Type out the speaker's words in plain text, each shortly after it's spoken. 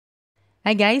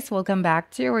Hi guys, welcome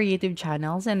back to our YouTube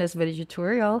channels. In this video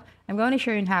tutorial, I'm going to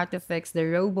show you how to fix the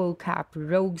RoboCop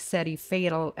Rogue City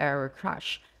Fatal Error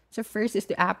Crash. So first is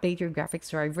to update your graphics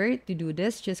driver. To do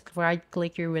this, just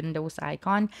right-click your Windows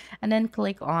icon and then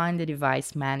click on the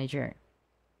device manager.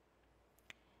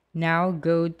 Now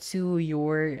go to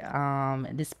your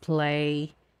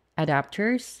display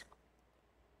adapters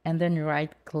and then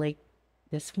right-click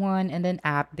this one and then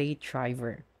update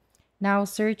driver. Now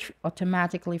search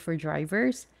automatically for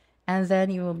drivers and then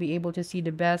you will be able to see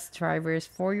the best drivers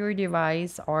for your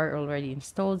device are already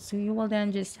installed. So you will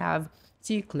then just have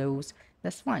to close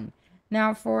this one.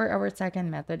 Now for our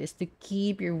second method is to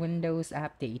keep your Windows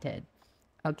updated.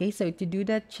 Okay, so to do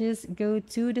that, just go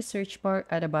to the search bar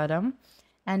at the bottom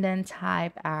and then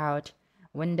type out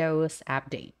Windows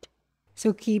Update.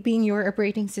 So keeping your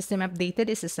operating system updated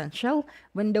is essential.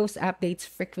 Windows updates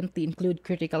frequently include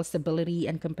critical stability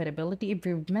and compatibility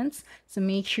improvements, so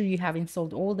make sure you have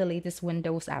installed all the latest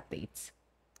Windows updates.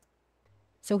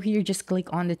 So here, just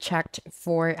click on the checked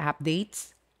for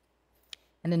updates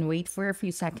and then wait for a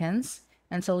few seconds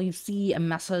until you see a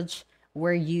message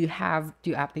where you have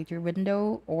to update your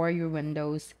window or your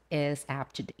Windows is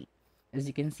up to date. As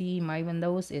you can see, my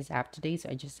Windows is up to date, so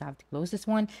I just have to close this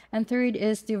one. And third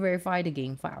is to verify the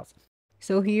game files.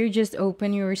 So here, just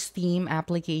open your Steam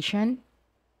application.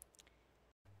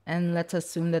 And let's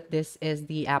assume that this is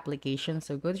the application.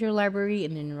 So go to your library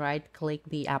and then right-click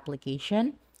the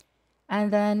application.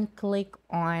 And then click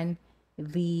on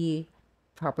the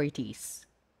properties.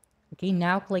 Okay,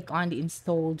 now click on the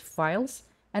installed files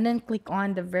and then click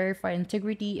on the verify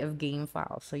integrity of game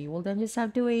files. So you will then just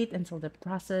have to wait until the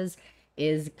process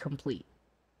is complete.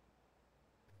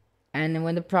 And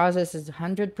when the process is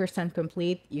 100%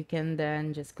 complete, you can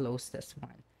then just close this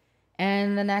one.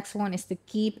 And the next one is to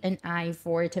keep an eye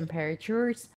for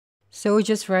temperatures. So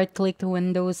just right click the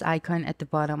Windows icon at the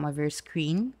bottom of your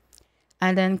screen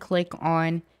and then click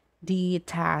on the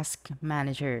task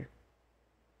manager.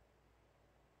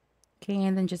 Okay,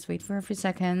 and then just wait for a few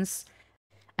seconds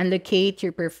and locate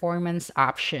your performance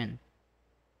option.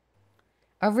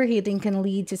 Overheating can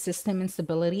lead to system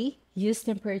instability. Use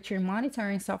temperature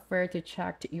monitoring software to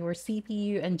check your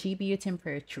CPU and GPU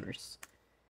temperatures.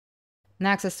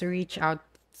 Next is to reach out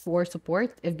for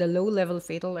support. If the low-level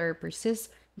fatal error persists,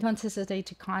 don't hesitate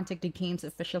to contact the game's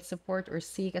official support or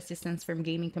seek assistance from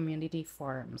gaming community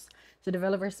forums. So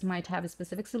developers might have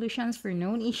specific solutions for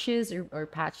known issues or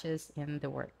patches in the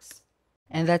works.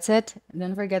 And that's it.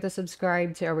 Don't forget to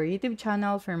subscribe to our YouTube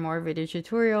channel for more video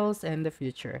tutorials in the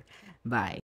future.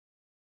 Bye.